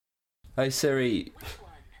Hey Siri.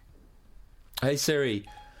 Hey Siri.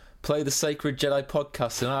 Play the Sacred Jedi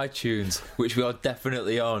podcast on iTunes, which we are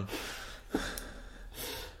definitely on. Nice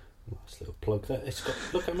little plug there. It's got.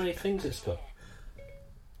 Look how many things it's got.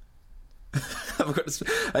 I've got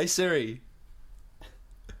to, hey Siri.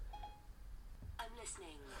 I'm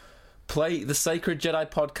listening. Play the Sacred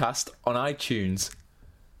Jedi podcast on iTunes.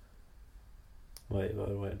 Wait,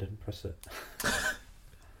 I didn't press it.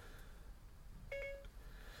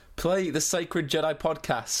 Play the Sacred Jedi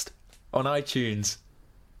podcast on iTunes.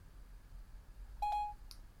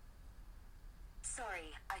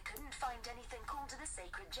 Sorry, I couldn't find anything called the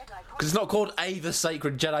Sacred Jedi podcast. Because it's not called the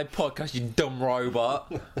Sacred Jedi podcast, you dumb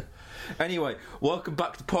robot. Anyway, welcome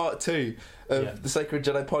back to part 2 of the Sacred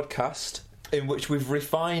Jedi podcast, in which we've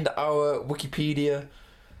refined our Wikipedia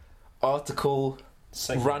article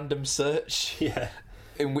random search. Yeah.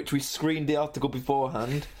 In which we screened the article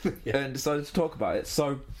beforehand and decided to talk about it.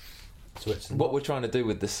 So what we're trying to do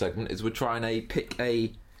with this segment is we're trying to pick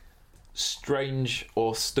a strange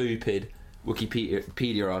or stupid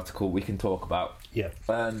Wikipedia article we can talk about. Yeah.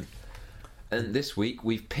 And this week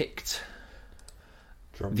we've picked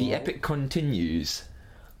The Epic Continues,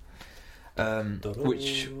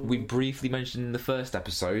 which we briefly mentioned in the first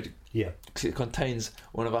episode. Yeah. Because it contains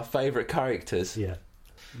one of our favourite characters. Yeah.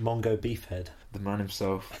 Mongo Beefhead. The man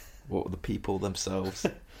himself, or the people themselves.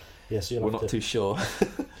 Yeah, so we're not too sure.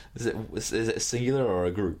 Is it a singular or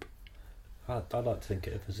a group? I'd like to think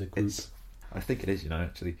it as a group. I think it is,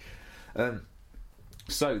 actually.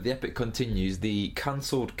 So, The Epic Continues, the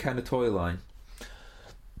cancelled Kenner toy line.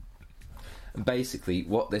 And basically,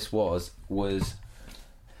 what this was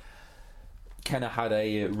Kenner had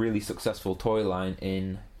a really successful toy line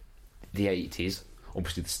in the 80s,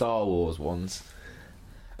 obviously the Star Wars ones.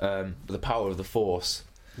 The Power of the Force,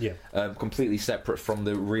 completely separate from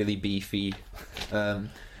the really beefy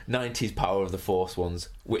 90s Power of the Force ones,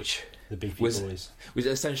 which the beefy was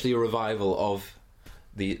essentially a revival of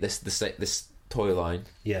this toy line.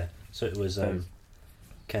 Yeah, so it was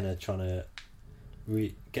Kenner trying to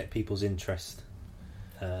get people's interest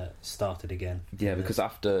started again. Yeah, because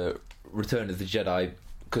after Return of the Jedi,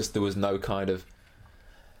 because there was no kind of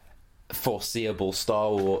foreseeable Star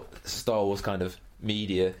Wars kind of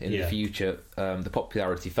media in the future, the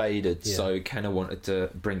popularity faded, so Kenner wanted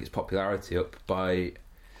to bring its popularity up by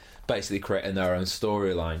basically creating their own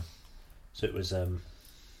storyline. So it was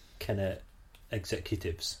Kenner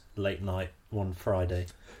executives late night one Friday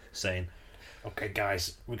saying, "Okay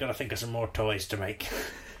guys, we've got to think of some more toys to make.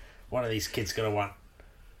 What are these kids going to want?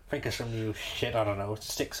 Think of some new shit, I don't know,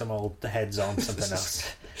 stick some old heads on something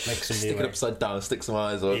else, make some stick new it upside down, stick some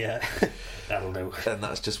eyes on." Yeah, that'll do. And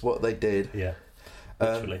that's just what they did. Yeah.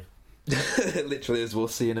 Literally. Literally, as we'll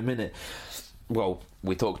see in a minute. Well,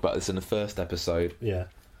 we talked about this in the first episode. Yeah.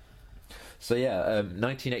 So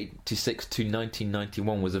 1986 to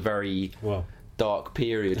 1991 was a very dark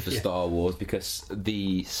period for Star Wars, because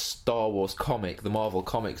the Star Wars comic, the Marvel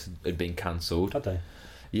comics, had been cancelled. Had they?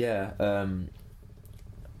 Yeah.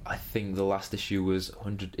 I think the last issue was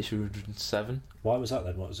issue 107. Why was that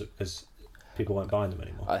then? What was it? Because people weren't buying them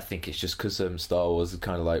anymore? I think it's just because Star Wars had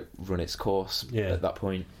kind of like run its course at that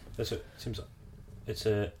point. It seems like it's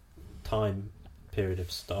a time period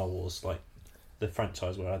of Star Wars, like the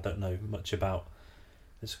franchise, where I don't know much about.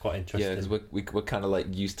 It's quite interesting. Yeah, because we're kind of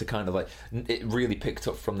like used to kind of like, it really picked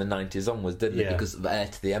up from the 90s onwards, didn't it? Because of Heir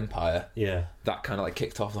to the Empire. Yeah. That kind of like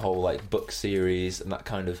kicked off the whole like book series, and that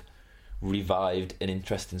kind of revived an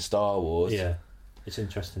interest in Star Wars. Yeah. It's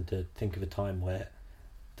interesting to think of a time where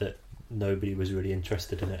that nobody was really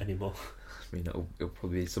interested in it anymore. I mean, it'll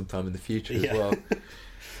probably be sometime in the future as well.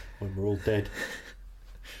 When we're all dead.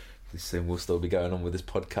 Soon we'll still be going on with this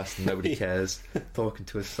podcast and nobody cares. Talking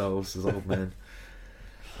to ourselves as old men.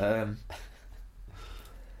 As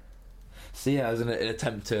an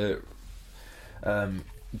attempt to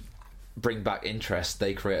bring back interest,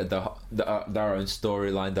 they created their own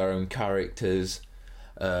storyline, their own characters,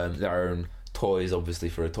 their own toys, obviously,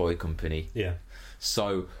 for a toy company. Yeah.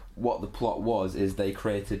 So what the plot was is they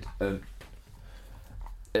created a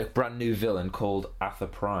brand new villain called Atha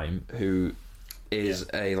Prime, who is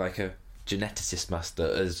a geneticist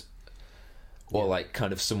master, like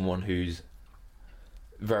kind of someone who's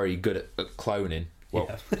very good at cloning.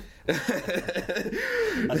 Well,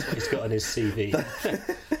 that's what he's got on his CV.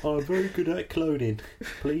 I'm very good at cloning.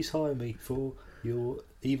 Please hire me for your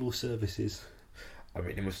evil services. I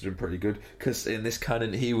mean, he must have been pretty good, because in this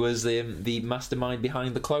canon he was the mastermind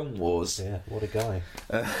behind the Clone Wars. Yeah, what a guy.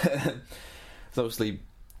 So obviously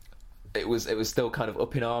it was still kind of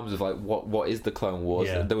up in arms of like what is the Clone Wars.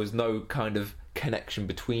 There was no kind of connection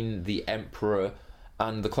between the Emperor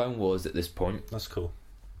and the Clone Wars at this point. That's cool.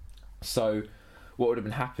 So, what would have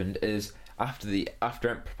been happened is after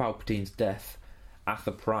Emperor Palpatine's death,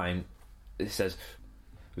 Atha Prime, it says,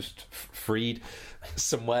 was freed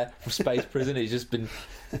somewhere from space prison. He's just been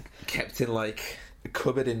kept in like a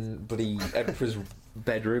cupboard in bloody Emperor's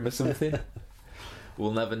bedroom or something.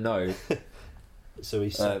 We'll never know. So he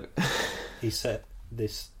set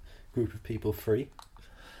this group of people free.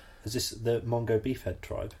 Is this the Mongo Beefhead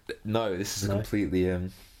tribe? No, this is completely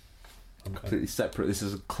separate. This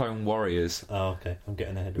is Clone Warriors. Oh, okay. I'm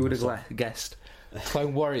getting ahead of Who would myself. have guessed?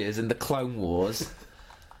 Clone Warriors in the Clone Wars.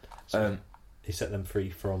 So he set them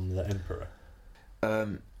free from the Emperor.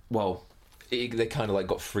 Well, they kind of like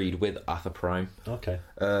got freed with Atha Prime. Okay.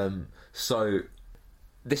 So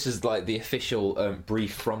this is like the official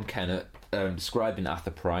brief from Kenner describing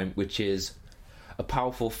Atha Prime, which is a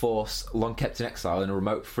powerful force long kept in exile in a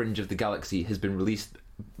remote fringe of the galaxy has been released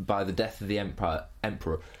by the death of the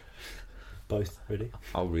Emperor. Both, really?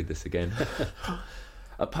 I'll read this again.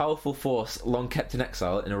 A powerful force long kept in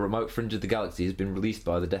exile in a remote fringe of the galaxy has been released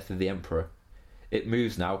by the death of the Emperor. It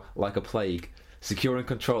moves now like a plague, securing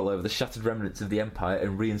control over the shattered remnants of the Empire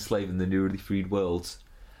and re-enslaving the newly freed worlds.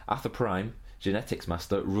 Atha Prime, genetics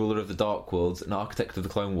master, ruler of the Dark Worlds and architect of the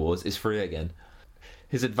Clone Wars, is free again.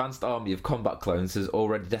 His advanced army of combat clones has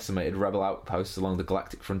already decimated rebel outposts along the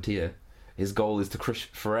galactic frontier. His goal is to crush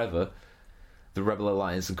forever the Rebel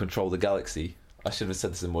Alliance and control the galaxy. I should have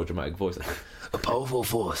said this in a more dramatic voice. A powerful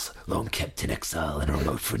force, long kept in exile in a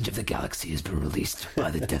remote fringe of the galaxy, has been released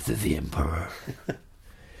by the death of the Emperor.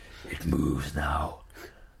 It moves now,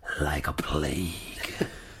 like a plague.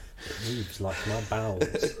 It moves like my bowels.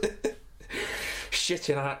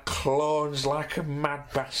 Shitting out clones like a mad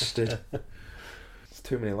bastard. It's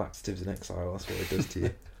too many laxatives in exile, that's what it does to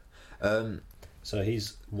you. So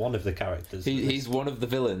he's one of the characters. He's one of the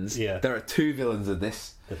villains. Yeah. There are two villains in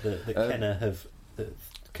this. That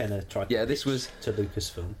Kenner tried to this was to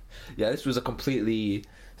Lucasfilm. Yeah, this was this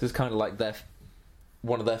is kind of like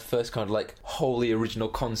one of their first kind of like wholly original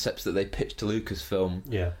concepts that they pitched to Lucasfilm.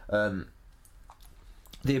 Yeah.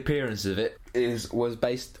 The appearance of it was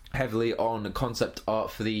based heavily on concept art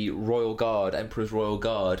for the Royal Guard, Emperor's Royal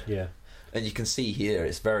Guard. Yeah. And you can see here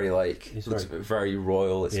it's very like It's looks very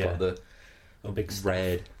royal. It's got the a big staff.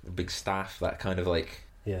 red, a big staff, that kind of like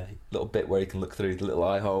Yeah. little bit where you can look through the little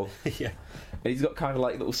eye hole. Yeah. And he's got kind of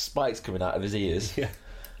like little spikes coming out of his ears. Yeah.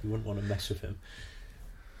 You wouldn't want to mess with him.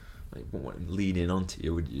 Like, you wouldn't want him leaning onto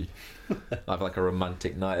you, would you? Have like a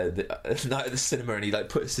romantic night at the cinema, and he like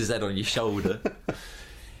puts his head on your shoulder.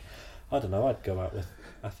 I don't know. I'd go out with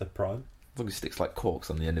Atha Prime. As long as he sticks like corks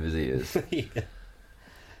on the end of his ears. Yeah.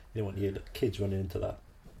 You don't want your kids running into that.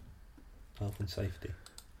 Health and safety.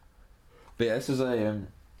 But yeah, this is a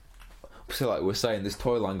so like we're saying, this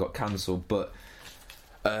toy line got cancelled, but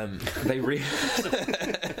they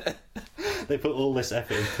they put all this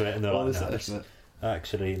effort into it, and they're like, no,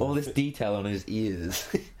 actually, all this detail on his ears.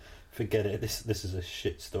 Forget it. This is a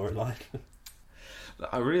shit storyline.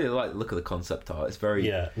 I really like the look of the concept art. It's very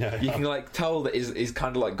you can like tell that he's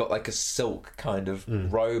kind of like got like a silk kind of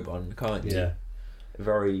robe on, can't you? Yeah.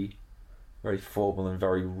 Very, very formal and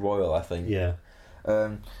very royal, I think. Yeah.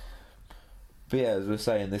 But yeah, as we were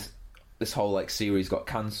saying, this whole like series got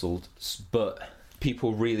cancelled, but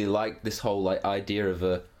people really like this whole like idea of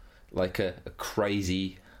a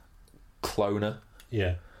crazy cloner.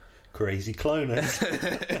 Yeah. Crazy Klonerz.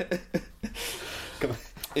 Come on.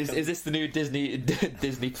 Is this the new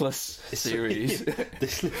Disney Plus series?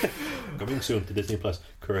 Coming soon to Disney Plus.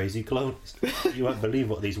 Crazy Klonerz. You won't believe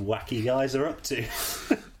what these wacky guys are up to.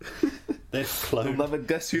 They've cloned. You'll never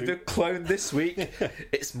guess who they've cloned this week.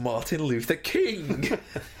 It's Martin Luther King.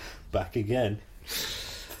 Back again.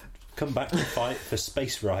 Come back to fight for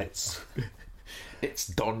space rights. It's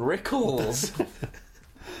Don Rickles.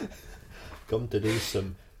 Come to do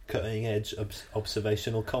some cutting edge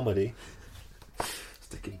observational comedy.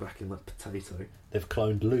 Sticking back in that potato. They've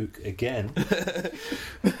cloned Luke again.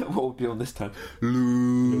 What would be on this time?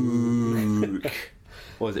 Luke.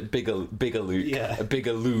 What was it? Bigger Luke. Yeah. A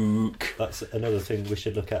bigger Luke. That's another thing we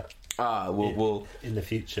should look at. We'll in the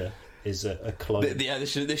future is a clone. Yeah,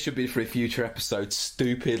 this should be for a future episode.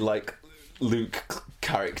 Stupid like Luke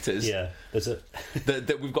characters. Yeah, there's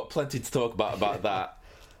that we've got plenty to talk about that.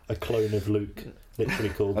 A clone of Luke, literally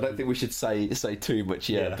called. I don't think we should say too much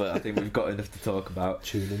yet, but I think we've got enough to talk about.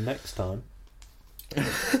 Tune in next time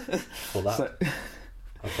for that.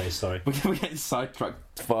 Okay, sorry. We're getting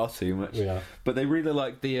sidetracked far too much. We are. But they really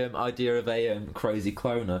like the idea of a crazy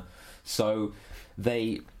cloner, so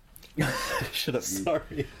they shut up.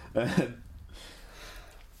 Sorry.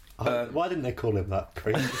 Why didn't they call him that?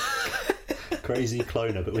 Crazy. Krazy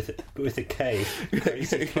Kloner, but with a K.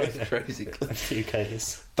 Krazy Kloner. Crazy. A few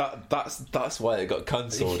Ks. That's why it got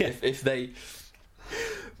cancelled. Yeah. If they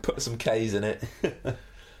put some K's in it, it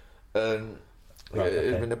Right, had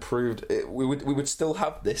okay. been approved. We would still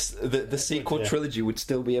have this. The sequel Yeah. trilogy would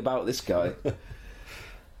still be about this guy.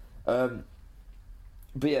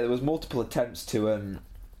 But yeah, there was multiple attempts to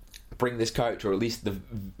bring this character, or at least the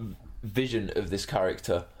vision of this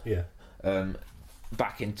character, Yeah.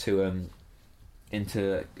 back into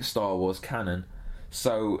Star Wars canon.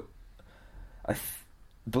 So I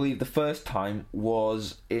believe the first time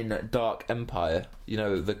was in Dark Empire. You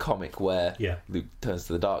know, the comic where Yeah. Luke turns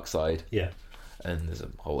to the dark side, Yeah. and there's a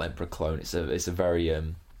whole Emperor clone. It's a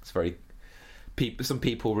very some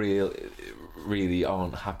people really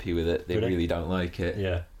aren't happy with it. They really don't like it.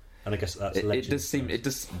 Yeah. And I guess that's It legend. does seem. It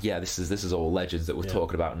does. Yeah, this is all legends that we're Yeah.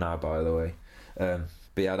 talking about now. By the way, but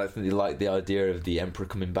yeah, I don't think they like the idea of the Emperor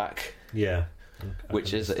coming back, Yeah.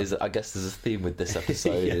 which is I guess there's a theme with this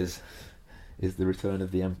episode Yeah. is the return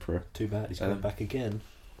of the Emperor. Too bad he's coming back again.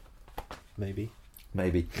 Maybe.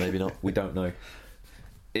 Maybe not. We don't know.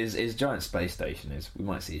 Is Giant Space Station is? We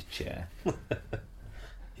might see his chair.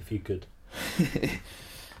 If you could.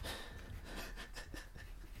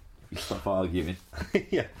 You stop arguing.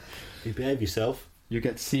 Yeah. You behave yourself. You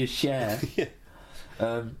get to see a share.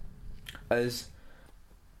 Yeah.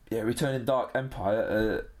 Returning Dark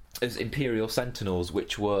Empire as Imperial Sentinels,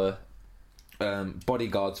 which were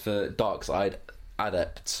bodyguards for dark side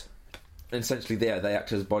adepts. And essentially, they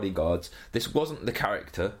act as bodyguards. This wasn't the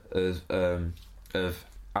character of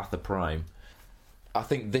Atha Prime. I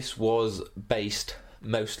think this was based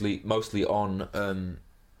mostly on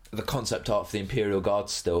the concept art for the Imperial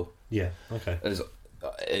Guards still. Yeah. Okay. As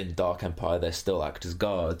in Dark Empire, they still act as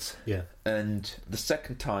guards. Yeah. And the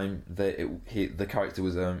second time that the character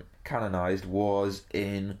was canonized was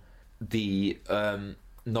in the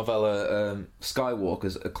novella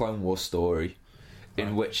Skywalker's A Clone Wars story,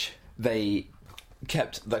 in which they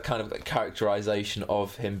kept that kind of characterization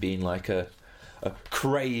of him being like a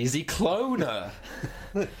crazy cloner.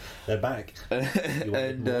 They're back. You wanted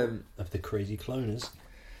And more of the Krazy Kloners.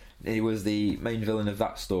 he was the main villain of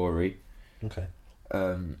that story. Okay.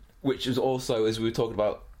 Which is also, as we were talking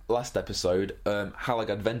about last episode,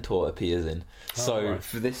 Halagad Ventor appears in. So right.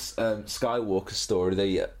 for this Skywalker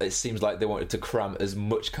story, it seems like they wanted to cram as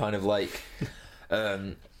much kind of like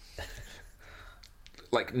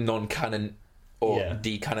non-canon or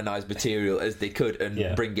decanonized material as they could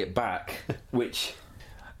and bring it back, which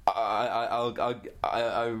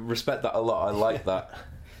I respect that a lot. I like that.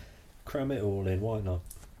 Cram it all in. Why not?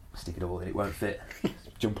 Stick it all in, it won't fit.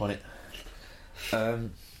 Jump on it.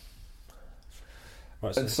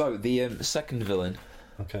 Right. And so the second villain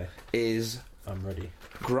Okay. is I'm ready.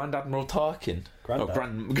 Grand Admiral Tarkin. Grandad.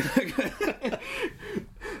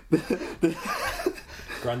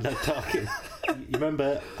 Grandad Tarkin. You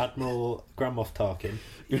remember Admiral Grand Moff Tarkin?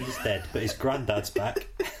 He's dead, but his granddad's back.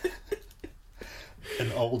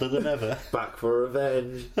 And older than ever. Back for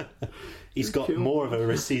revenge. He's got more of a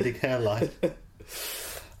receding hairline.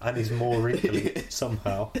 And he's more wrinkly,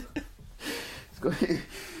 somehow.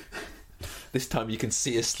 This time you can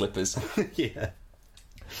see his slippers. Yeah.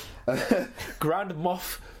 Grand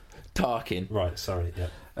Moff Tarkin. Right, sorry, yeah.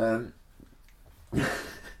 I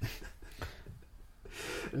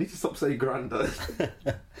need to stop saying Grandad.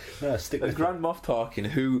 No, stick with Grand Moff Tarkin,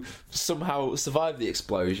 who somehow survived the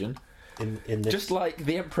explosion, in this. just like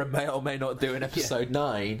the Emperor may or may not do in Episode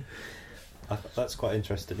 9. That's quite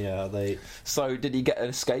interesting, yeah. They. So, did he get an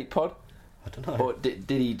escape pod? I don't know. Or did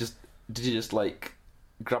he just like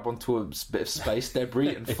grab onto a bit of space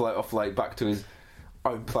debris and float off like back to his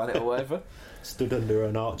own planet or whatever? Stood under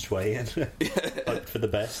an archway and hoped for the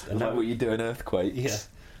best. And Like now, what you do in earthquakes. yeah,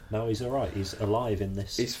 now he's alright. He's alive in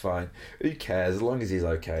this. He's fine. Who cares? As long as he's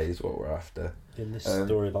okay is what we're after. In this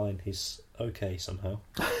storyline, he's okay somehow.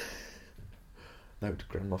 No,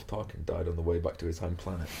 Grand Moff Tarkin died on the way back to his home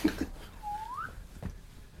planet.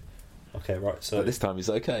 Okay, right, so... But this time he's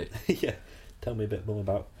okay. yeah, tell me a bit more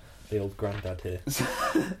about the old granddad here. What's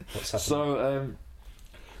happening? So,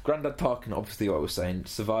 Grandad Tarkin, obviously what I was saying,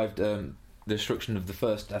 survived the destruction of the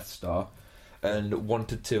first Death Star and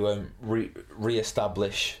wanted to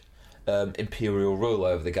re-establish Imperial rule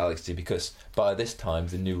over the galaxy, because by this time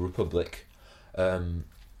the New Republic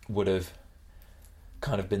would have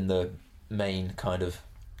kind of been the main kind of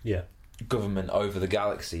government over the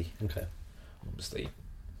galaxy. Okay. Obviously,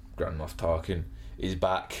 Grand Moff Tarkin is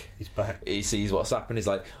back. He's back. He sees what's happened. He's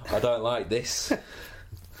like, I don't like this.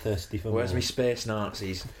 Thirsty for Where's more. me space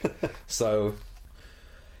Nazis? So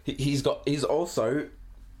he's also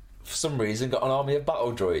for some reason, got an army of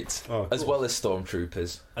battle droids, as well as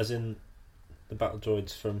stormtroopers. As in the battle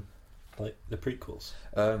droids from, like, the prequels?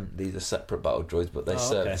 These are separate battle droids, but they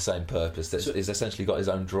serve the same purpose. He's essentially got his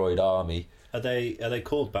own droid army. Are they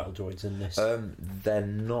called battle droids in this? They're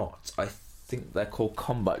not. I think they're called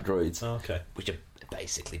combat droids. Oh, okay. Which are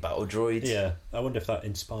basically battle droids. Yeah, I wonder if that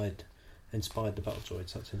inspired the battle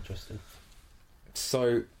droids. That's interesting.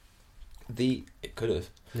 So, it could have.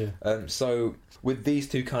 Yeah. So, with these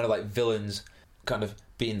two kind of like villains kind of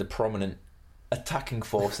being the prominent attacking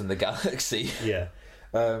force in the galaxy, yeah.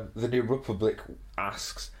 The New Republic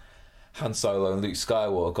asks Han Solo and Luke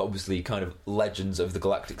Skywalker, obviously kind of legends of the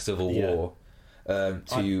Galactic Civil War,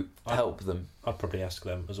 to help them. I'd probably ask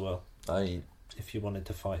them as well. I mean, if you wanted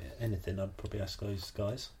to fight anything, I'd probably ask those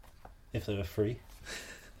guys if they were free.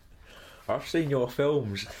 I've seen your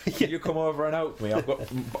films. Can you come over and help me?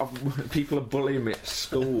 People are bullying me at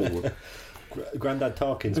school. Grandad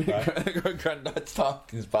Tarkin's back. Grandad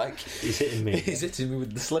Tarkin's back. He's hitting me. He's hitting me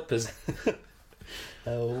with the slippers.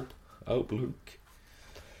 Help, Luke.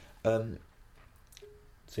 So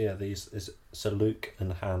yeah, so Luke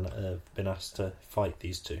and Han have been asked to fight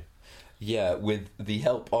these two. Yeah, with the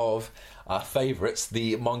help of our favourites,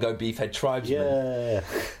 the Mongo Beefhead tribesmen.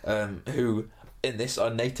 Yeah. Who in this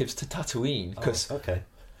are natives to Tatooine. Okay.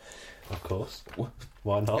 Of course.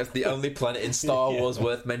 Why not? It's the only planet in Star Wars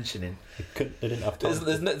worth mentioning. They didn't have time.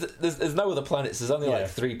 There's no other planets. There's only like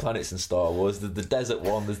 3 planets in Star Wars. There's the desert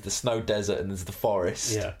one, there's the snow desert, and there's the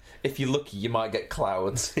forest. Yeah. If you're lucky, you might get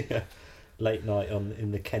clouds. Yeah. Late night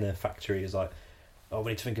in the Kenner factory is like, we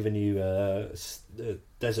need to think of a new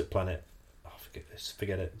desert planet.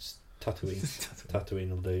 Forget it. It's Tatooine. Tatooine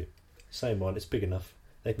will do. Same one. It's big enough.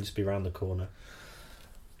 They can just be round the corner.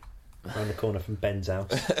 Round the corner from Ben's house.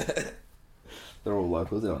 They're all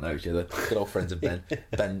locals. They don't know each other. Good old friends of Ben.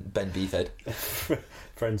 Ben Beefhead.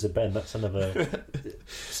 Friends of Ben. That's another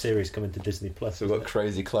series coming to Disney Plus. So we've got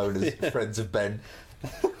Krazy, Klonerz, Friends of Ben.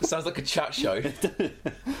 It sounds like a chat show.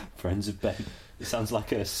 Friends of Ben. It sounds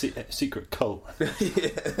like a secret cult.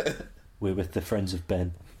 Yeah. We're with the Friends of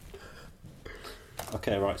Ben.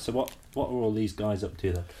 Okay, right. So what are all these guys up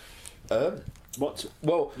to then?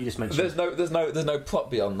 Well, you just mentioned there's no plot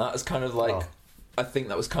beyond that. It's kind of like I think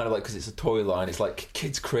that was kind of like because it's a toy line. It's like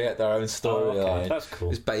kids create their own storyline. Okay. That's cool.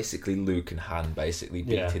 It's basically Luke and Han basically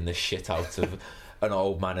beating the shit out of an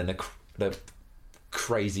old man and a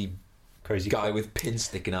crazy guy with pins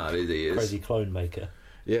sticking out of his ears. Crazy clone maker.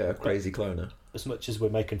 Yeah, crazy cloner. As much as we're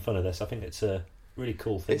making fun of this, I think it's a really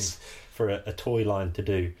cool thing for a toy line to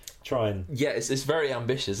do. Try and it's very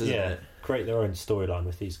ambitious, isn't it? Create their own storyline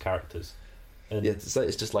with these characters. And it's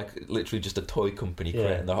just like literally just a toy company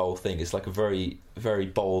creating the whole thing. It's like a very, very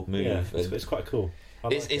bold move. Yeah, it's quite cool.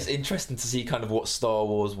 It's interesting to see kind of what Star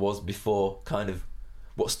Wars was before, kind of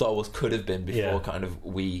what Star Wars could have been before kind of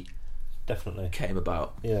we definitely came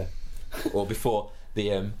about. Yeah, or before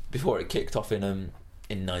it kicked off in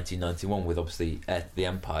 1991 with obviously the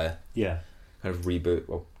Empire. Yeah, kind of reboot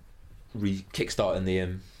or kickstarting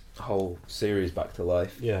the whole series back to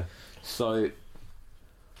life. Yeah, so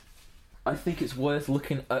I think it's worth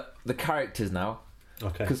looking at the characters now.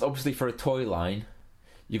 Okay. Because obviously for a toy line,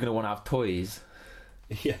 you're going to want to have toys.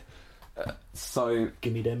 Yeah. So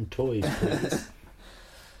give me them toys, please.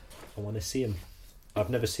 I want to see them.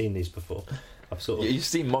 I've never seen these before. You've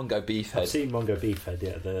seen Mongo Beefhead. I've seen Mongo Beefhead,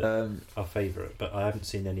 yeah, our favourite, but I haven't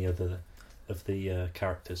seen any other of the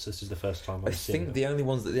characters. This is the first time I've seen them. I think the only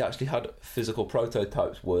ones that they actually had physical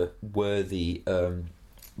prototypes were the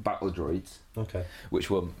battle droids. Okay.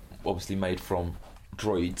 Which were obviously made from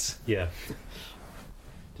droids. Yeah.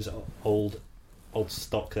 Just old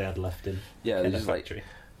stock they had left in the factory. Like,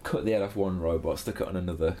 cut the head off one robot, stick it on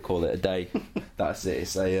another, call it a day. That's it.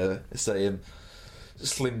 It's a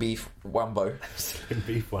slim beef wambo. Slim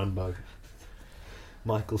beef wambo.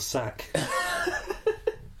 Michael Sack.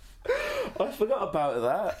 I forgot about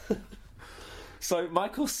that. So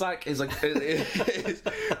Michael Sack is like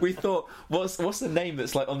we thought what's the name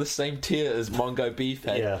that's like on the same tier as Mongo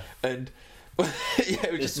Beefhead? Yeah. And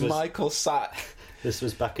it was just Michael Sack. This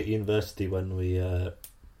was back at university when we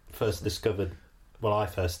first discovered. Well,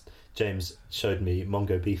 James showed me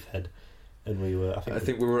Mongo Beefhead, and we were. I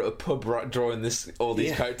think we were at a pub drawing all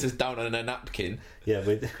these characters down on a napkin. Yeah,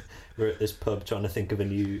 we were at this pub trying to think of a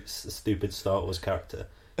new stupid Star Wars character,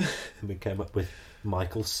 and we came up with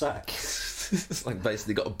Michael Sack. It's like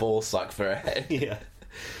basically got a ball sack for a head. Yeah.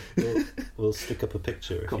 We'll stick up a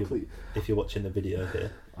picture if you're watching the video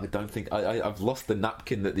here. I don't think I've lost the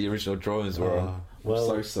napkin that the original drawings were on. I'm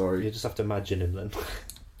so sorry. You just have to imagine him then.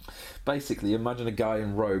 Basically, imagine a guy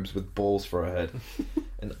in robes with balls for a head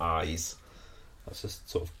and eyes. That's just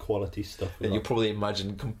sort of quality stuff. And you'll probably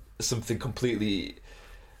imagine something completely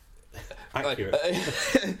accurate.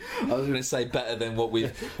 I was going to say better than what we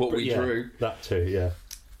drew. That too, yeah.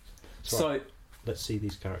 So right. Let's see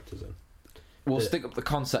these characters then. We'll stick up the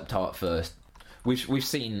concept art first. We've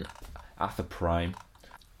seen Atha Prime.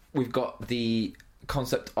 We've got the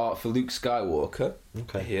concept art for Luke Skywalker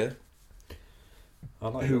here. I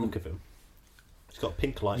like the look of him. He's got a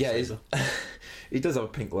pink lightsaber. Yeah, he does have a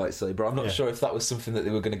pink lightsaber. I'm not sure if that was something that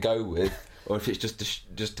they were going to go with, or if it's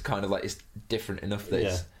just kind of like it's different enough that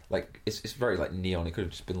it's like it's very like neon. It could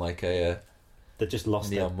have just been like a they just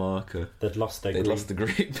lost neon marker. They'd lost the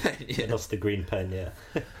green pen. Yeah. They lost the green pen.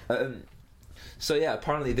 Yeah. So yeah,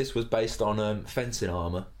 apparently this was based on fencing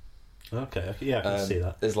armor. Okay, yeah, I can see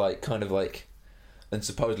that. There's like kind of like, and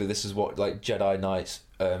supposedly this is what like Jedi Knights.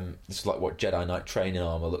 This is like what Jedi Knight training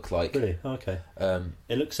armor looks like. Really? Okay.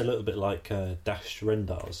 It looks a little bit like Dash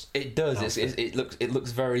Rendar's. It does. It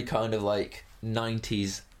looks very kind of like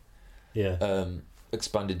 90s. Yeah.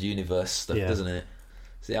 Expanded universe stuff, doesn't it?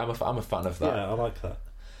 See, I'm a fan of that. Yeah, I like that.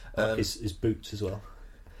 I like his boots as well.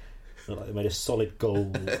 They're like they made of solid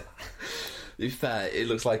gold. To be fair, it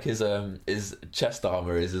looks like his chest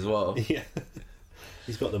armor is as well. Yeah.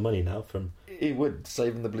 He's got the money now from. He would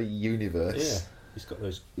saving the bloody universe. Yeah. He's got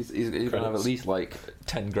those. He's going to have at least like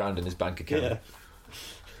 10 grand in his bank account. Yeah.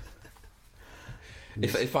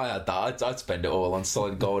 If I had that, I'd spend it all on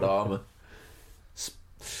solid gold armor.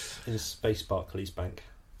 In Space Barclays Bank.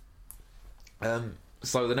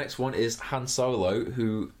 So the next one is Han Solo,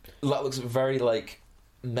 who that looks very like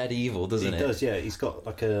medieval, doesn't it? He does, yeah. He's got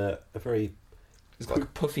like a very. He's got like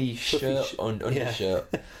a puffy shirt on undershirt,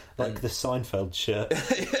 like the Seinfeld shirt.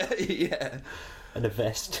 Yeah, and a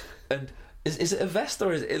vest. And is it a vest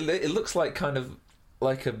or is it looks like kind of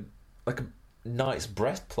like a knight's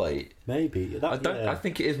breastplate? Maybe I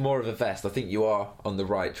think it is more of a vest. I think you are on the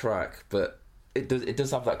right track, but. It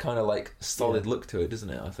does have that kind of like solid look to it, doesn't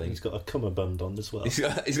it? I think he's got a cummerbund on as well. He's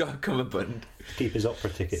got a cummerbund to keep his opera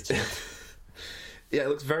tickets. Yeah, it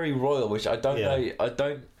looks very royal, which I don't know. I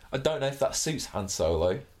don't know if that suits Han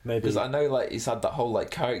Solo. Maybe because I know like he's had that whole like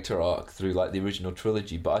character arc through like the original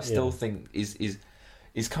trilogy, but I still think he's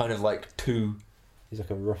kind of like too. He's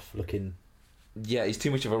like a rough looking. Yeah, he's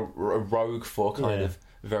too much of a rogue for kind of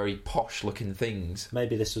very posh looking things.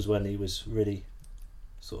 Maybe this was when he was really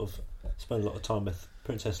sort of spent a lot of time with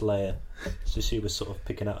Princess Leia, so she was sort of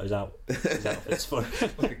picking out his outfits for him.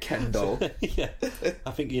 Like a Ken doll. Yeah,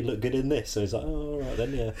 I think he'd look good in this, so he's like, oh, all right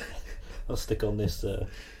then, yeah, I'll stick on this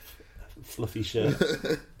fluffy shirt.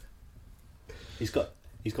 He's got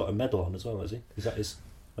a medal on as well, has he? Is that his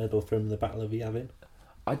medal from the Battle of Yavin?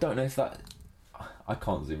 I don't know if that. I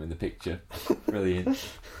can't zoom in the picture. Brilliant.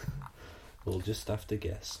 We'll just have to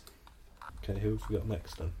guess. Okay, who have we got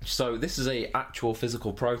next then? So this is a actual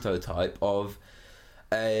physical prototype of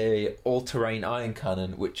a all-terrain iron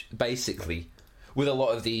cannon, which basically, with a lot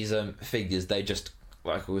of these figures, they just,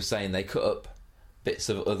 like we were saying, they cut up bits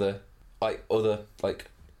of other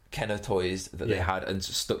Kenner toys that they had and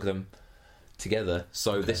stuck them together.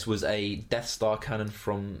 So this was a Death Star cannon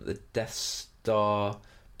from the Death Star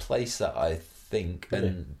playset, I think,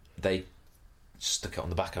 and they stuck it on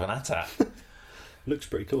the back of an AT-AT. Looks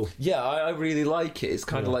pretty cool. Yeah, I really like it. It's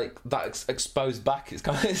kind of like that exposed back. It's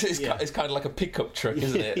kind of like a pickup truck,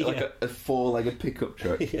 isn't it? Like a four-legged pickup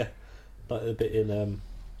truck. Yeah, like the bit in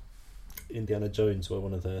Indiana Jones where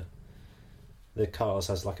one of the cars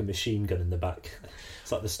has like a machine gun in the back.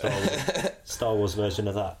 It's like the Star Wars version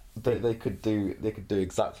of that. They could do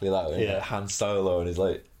exactly that. Yeah, Han Solo and he's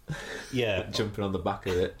like jumping on the back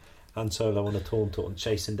of it. Han Solo on a Tauntaun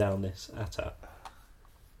chasing down this AT-AT.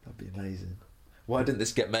 That'd be amazing. Why didn't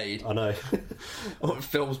this get made? I know. What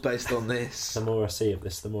film's based on this? The more I see of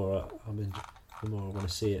this, the more I want to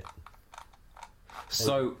see it.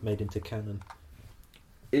 So made into canon.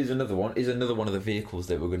 Is another one of the vehicles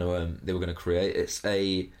that we're gonna create. It's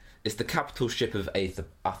the capital ship of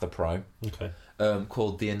Atha Prime. Okay.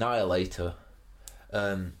 Called the Annihilator,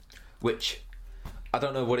 which I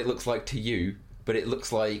don't know what it looks like to you, but it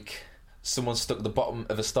looks like someone stuck the bottom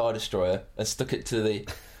of a Star Destroyer and stuck it to the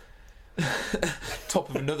top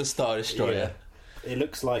of another Star Destroyer. It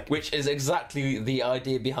looks like, which is exactly the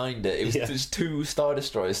idea behind it. It was just two Star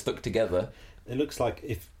Destroyers stuck together. It looks like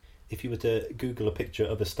if you were to Google a picture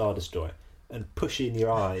of a Star Destroyer and push in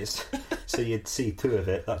your eyes so you'd see two of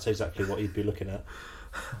it, that's exactly what you'd be looking at.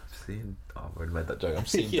 I've already made that joke. I'm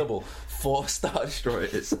seeing double 4 Star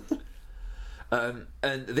Destroyers. And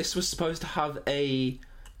this was supposed to have a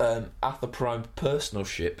Atha Prime personal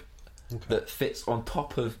ship that fits on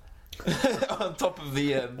top of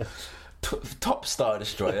the top Star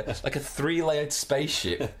Destroyer, like a 3-layered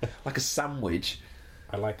spaceship, like a sandwich.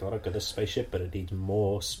 I like a good spaceship, but it needs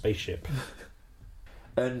more spaceship.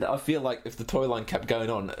 And I feel like if the toy line kept going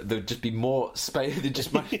on, there'd just be more space. They'd just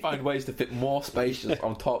find ways to fit more spaces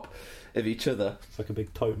on top of each other. It's like a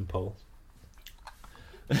big totem pole.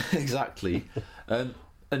 Exactly.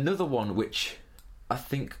 Another one which I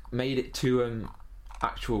think made it to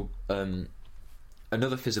actual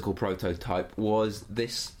another physical prototype was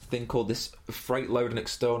this thing called this freight loading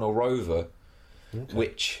external rover,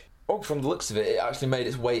 which, from the looks of it, it actually made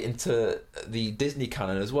its way into the Disney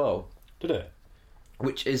canon as well. Did it?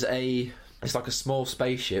 Which is it's like a small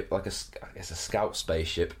spaceship, like I guess a scout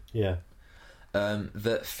spaceship. Yeah.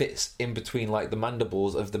 That fits in between like the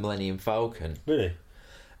mandibles of the Millennium Falcon. Really?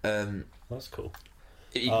 That's cool.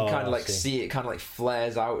 You can kind of like see it kind of like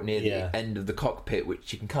flares out near Yeah. the end of the cockpit,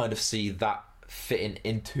 which you can kind of see that fitting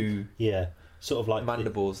into sort of like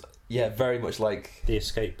mandibles. Very much like the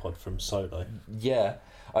escape pod from Solo. Yeah,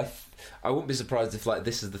 I wouldn't be surprised if like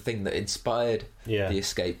this is the thing that inspired the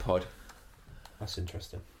escape pod. That's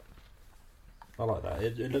interesting. I like that.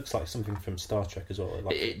 It looks like something from Star Trek as well.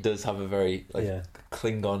 Like, It does have a very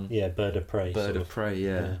Klingon bird of prey. bird of prey.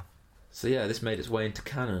 Yeah. So this made its way into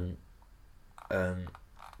canon.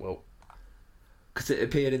 Well, because it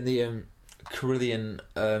appeared in the Carillion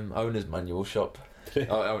owner's manual shop. It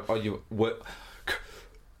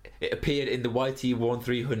appeared in the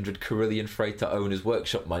YT-1300 Carillion Freighter owner's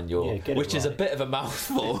workshop manual, which is a bit of a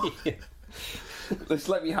mouthful. Let's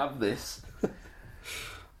let me have this.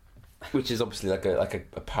 Which is obviously like a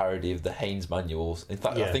parody of the Haynes manuals. In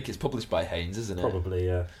fact, I think it's published by Haynes, isn't it? Probably,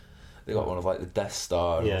 yeah. They got one of like the Death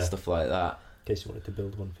Star and stuff like that. In case you wanted to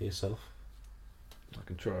build one for yourself. I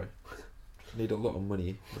can try. Need a lot of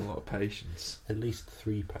money and a lot of patience. At least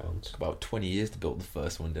 £3. Took about 20 years to build the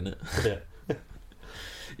first one, didn't it? Yeah.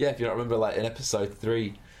 Yeah, if you don't remember, like in episode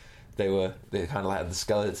 3, they kind of like had the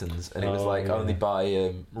skeletons, and it was like only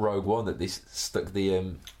by Rogue One that they stuck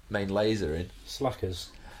the main laser in.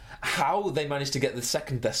 Slackers. How they managed to get the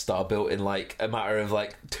second Death Star built in like a matter of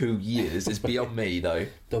like 2 years is beyond me, though.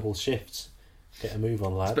 Double shifts. Get a move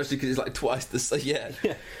on, lads. Especially because it's like twice the yeah.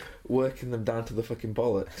 Working them down to the fucking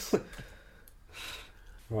bollocks.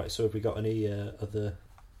 Right, so have we got any other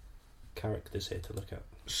characters here to look at?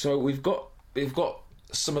 So we've got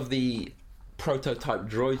some of the prototype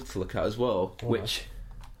droids to look at as well, which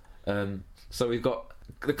so we've got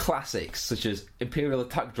the classics such as Imperial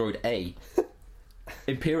Attack Droid A,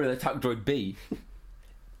 Imperial Attack Droid B,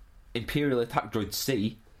 Imperial Attack Droid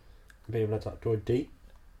C, Imperial Attack Droid D,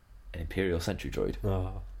 and Imperial Sentry Droid.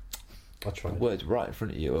 I'll try. The words right in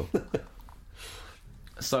front of you.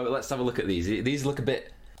 So let's have a look at these. These look a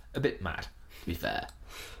bit mad, to be fair.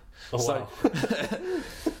 Wow.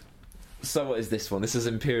 So what is this one? This is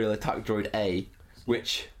Imperial Attack Droid A,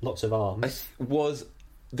 which lots of arms. Was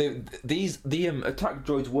the attack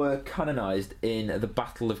droids were canonised in the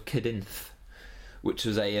Battle of Cadinth, which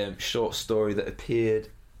was a short story that appeared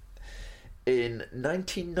in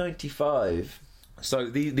 1995. So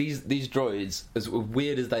these droids, as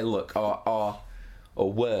weird as they look, are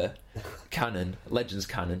or were canon, Legends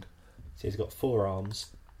canon. So he's got 4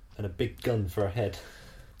 arms and a big gun for a head.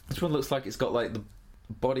 This one looks like it's got like the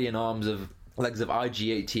body and legs of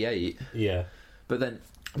IG-88. Yeah. But then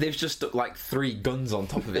they've just stuck like 3 guns on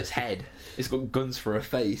top of its head. It's got guns for a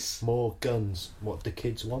face. More guns. What do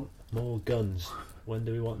kids want? More guns. When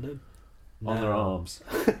do we want them? On their arms.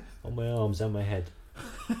 On my arms and my head.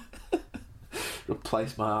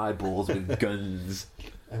 Replace my eyeballs with guns.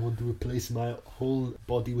 I want to replace my whole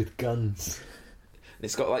body with guns.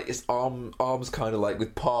 It's got like its arms kind of like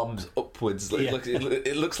with palms upwards. Like,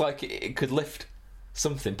 it looks like it could lift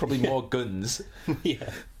something, probably more guns.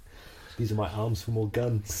 Yeah. These are my arms for more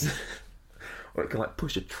guns. Or it can like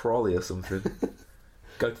push a trolley or something.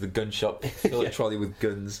 Go to the gun shop, fill a trolley with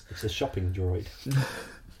guns. It's a shopping droid.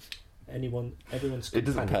 Everyone's It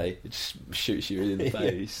doesn't pay. It just shoots you in the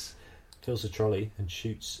face. Fills the trolley and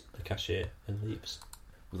shoots the cashier and leaves.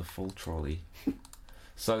 With a full trolley.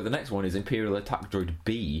 So the next one is Imperial Attack Droid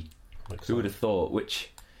B. Who would have thought?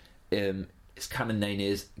 Which its canon name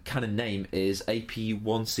is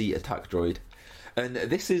AP-1C Attack Droid, and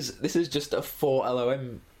this is just a 4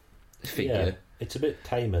 LOM figure. Yeah, it's a bit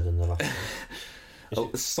tamer than the last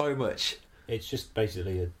one. So much. It's just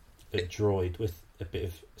basically a droid with a bit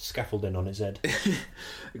of scaffolding on its head.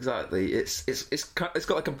 Exactly. It's got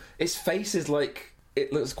like its face is like.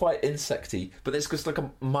 It looks quite insecty, but there's just like a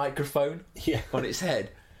microphone on its head,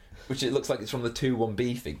 which it looks like it's from the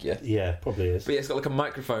 2-1B figure. Yeah, probably is. But yeah, it's got like a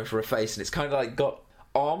microphone for a face, and it's kind of like got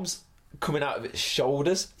arms coming out of its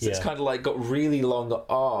shoulders. So it's Yeah. kind of like got really long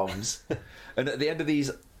arms, and at the end of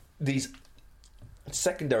these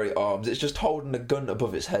secondary arms, it's just holding a gun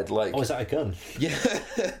above its head. Like, Oh, is that a gun? yeah,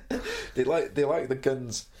 they like the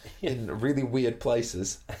guns in really weird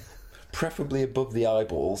places, preferably above the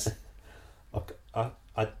eyeballs.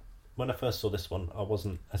 I when I first saw this one, I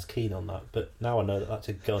wasn't as keen on that, but now I know that that's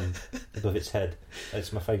a gun above its head.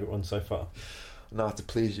 It's my favourite one so far. Now to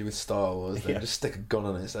please you with Star Wars, then Yeah. just stick a gun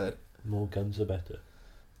on its head. More guns are better.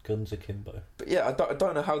 Guns akimbo. But yeah, I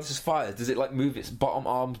don't know how this is fired. Does it like move its bottom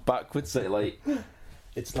arms backwards so it like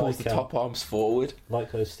It's pulls like the top arms forward?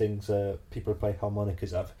 like those things people who play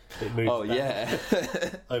harmonicas have. It moves Oh back yeah.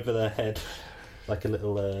 over their head like a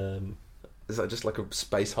little. Is that just like a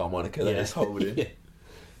space harmonica that it's holding? Yeah.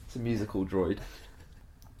 It's a musical droid.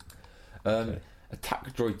 Okay.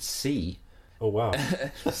 Attack Droid C, Oh wow!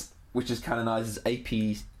 which is canonised as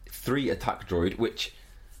AP3 attack droid, which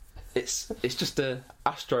it's just a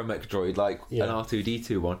astromech droid like Yeah. an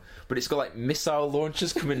R2D2 one, but it's got like missile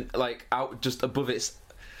launchers coming like out just above its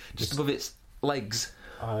legs.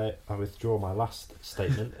 I withdraw my last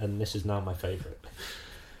statement, and this is now my favourite.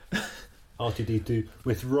 R2D2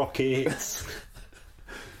 with rockets.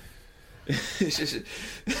 It's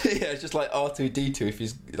just like R2D2 if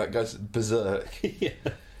he's like goes berserk. Yeah.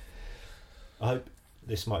 I hope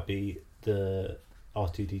this might be the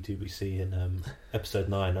R2D2 we see in episode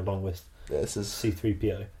 9, along with This is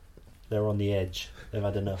C3PO. They're on the edge. They've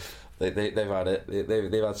had enough. they've had it.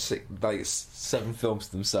 They've had 7 films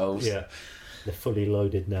to themselves. Yeah. They're fully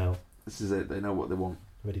loaded now, This is it. They know what they want.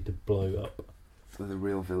 ready to blow up. They're the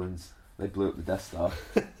real villains. They blew up the Death Star.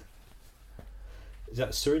 Is that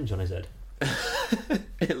a syringe on his head?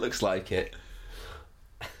 It looks like it.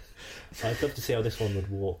 I'd love to see how this one would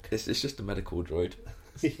walk. It's just a medical droid.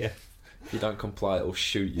 Yeah. If you don't comply, it'll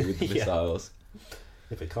shoot you with the Yeah. missiles.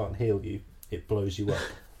 If it can't heal you, it blows you up.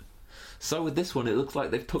 So with this one, it looks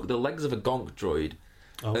like they've took the legs of a gonk droid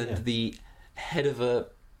Oh and yeah. the head of a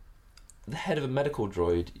medical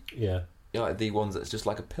droid. Yeah. You know, like the ones that's just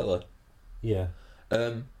like a pillar. Yeah.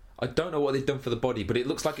 I don't know what they've done for the body, but it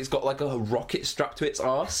looks like it's got like a rocket strapped to its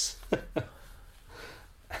arse.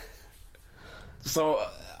 So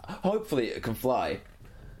hopefully it can fly.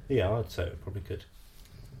 Yeah, I'd say it probably could.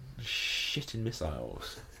 Shitting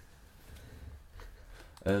missiles.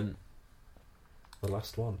 Um, The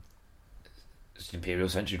last one. it's an Imperial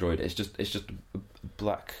Sentry droid. It's just a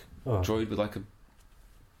black Oh. droid with like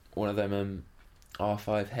one of them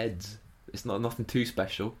R5 heads. It's nothing too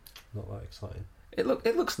special. Not that exciting. It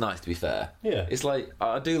looks nice, to be fair. Yeah. It's like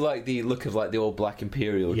I do like the look of like the all black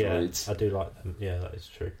Imperial Yeah, droids. I do like them. Yeah, that is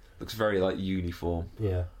true. Looks very like uniform.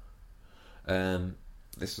 Yeah.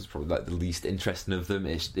 This was probably like the least interesting of them.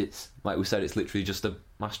 It's like we said, it's literally just a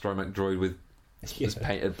astromech droid with it's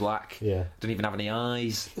painted black. Yeah. Don't even have any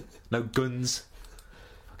eyes. No guns.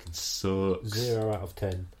 Fucking sucks. 0 out of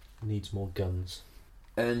 10. Needs more guns.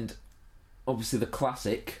 And obviously the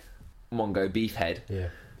classic Mongo Beefhead. Yeah.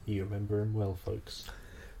 You remember him well, folks.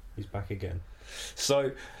 He's back again.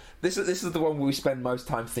 So this is the one we spend most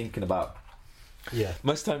time thinking about. Yeah.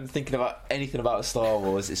 Most time thinking about anything about Star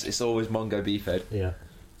Wars, it's always Mongo Beefhead. Yeah.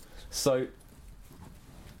 So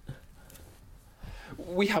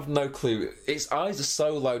we have no clue. Its eyes are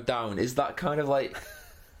so low down. Is that kind of like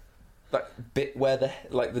that bit where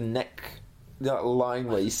the neck, that line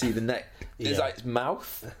where you see the neck? Is Yeah. that its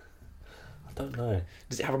mouth? I don't know.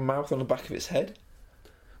 Does it have a mouth on the back of its head?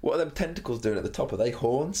 What are them tentacles doing at the top? Are they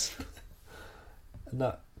horns? And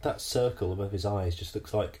that circle above his eyes just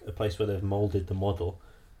looks like a place where they've moulded the model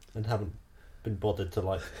and haven't been bothered to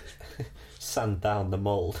like sand down the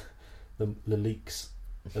mould, the leaks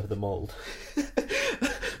of the mould.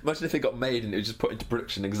 Imagine if it got made and it was just put into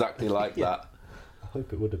production exactly like Yeah. that. I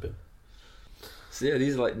hope it would have been. So yeah,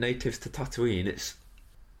 these are like natives to Tatooine. It's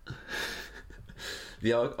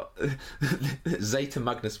Zeta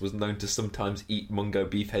Magnus was known to sometimes eat Mongo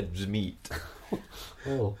Beefhead's meat.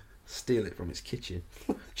 Oh, Steal it from its kitchen.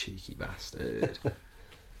 Cheeky bastard.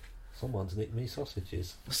 someone's nicked me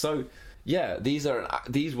sausages. So yeah, these were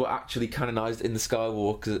actually canonised in the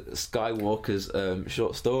Skywalker's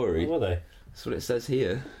short story. Oh, were they? That's what it says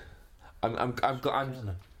here. I've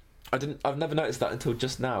never noticed that until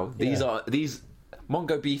just now. Yeah. These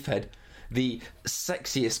Mongo Beefhead, the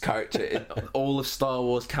sexiest character in all of Star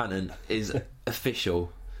Wars canon, is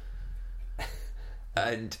official.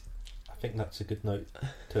 And I think that's a good note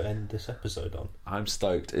to end this episode on. I'm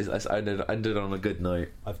stoked. I ended on a good note.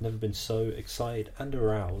 I've never been so excited and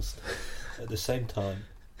aroused at the same time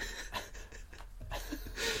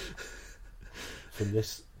from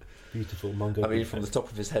this beautiful Mongo. I mean, from the top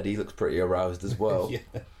of his head, he looks pretty aroused as well.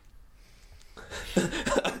 Yeah.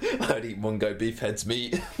 I'd eat Mungo beef head's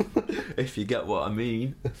meat, if you get what I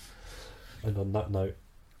mean. And on that note,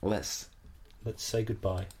 Let's say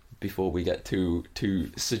goodbye. Before we get too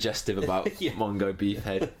suggestive about Mungo beef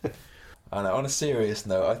head. And on a serious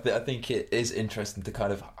note, I think it is interesting to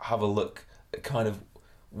kind of have a look at kind of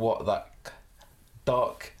what that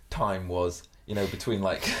dark time was, you know, between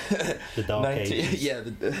like the dark ages. Yeah,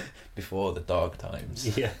 before the dark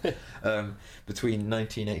times. Yeah. Between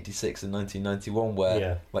 1986 and 1991,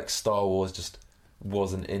 where like Star Wars just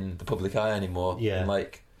wasn't in the public eye anymore. Yeah. And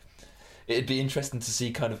like, it'd be interesting to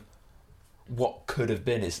see kind of what could have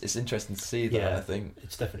been. It's interesting to see that. I think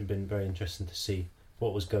it's definitely been very interesting to see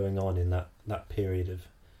what was going on in that period of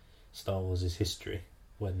Star Wars' history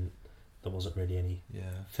when there wasn't really any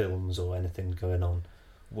films or anything going on.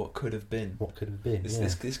 What could have been?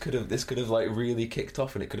 This could have like really kicked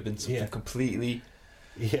off, and it could have been something completely.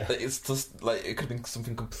 Yeah, it's just like it could have been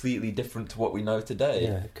something completely different to what we know today.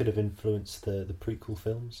 Yeah, it could have influenced the prequel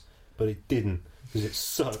films, but it didn't because it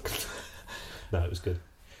sucked. No, it was good.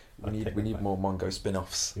 We need more Mongo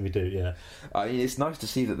spin-offs. We do, yeah. I mean, it's nice to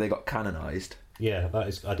see that they got canonised. Yeah, that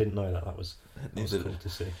is. I didn't know that. That was cool to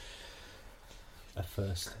see. At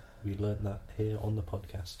first, we learned that here on the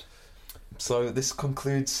podcast. So this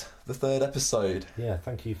concludes the third episode. Yeah,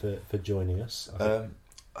 thank you for joining us.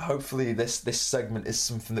 Hopefully this segment is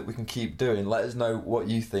something that we can keep doing. Let us know what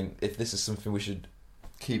you think, if this is something we should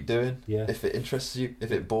keep doing. Yeah. If it interests you,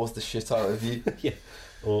 if it bores the shit out of you. Yeah.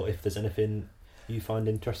 Or if there's anything you find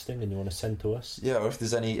interesting and you want to send to us. Yeah, or if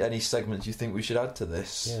there's any segments you think we should add to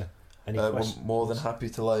this. Yeah. Any we're more than happy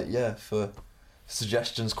to for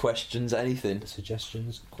suggestions, questions, anything.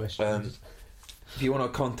 Suggestions, questions. If you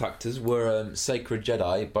want to contact us, we're Sacred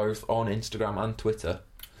Jedi, both on Instagram and Twitter.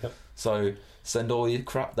 Yep. So send all your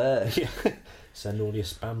crap there. Yeah. Send all your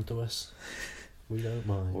spam to us. We don't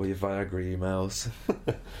mind. All your Viagra emails.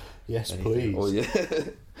 Yes, anything. please.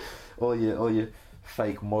 All your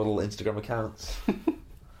fake model Instagram accounts.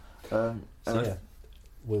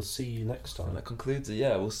 We'll see you next time. And that concludes it.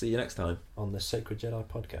 Yeah, we'll see you next time on the Sacred Jedi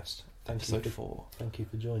podcast. Episode 4. Thank you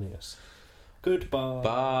for joining us. Goodbye.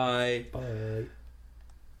 Bye. Bye.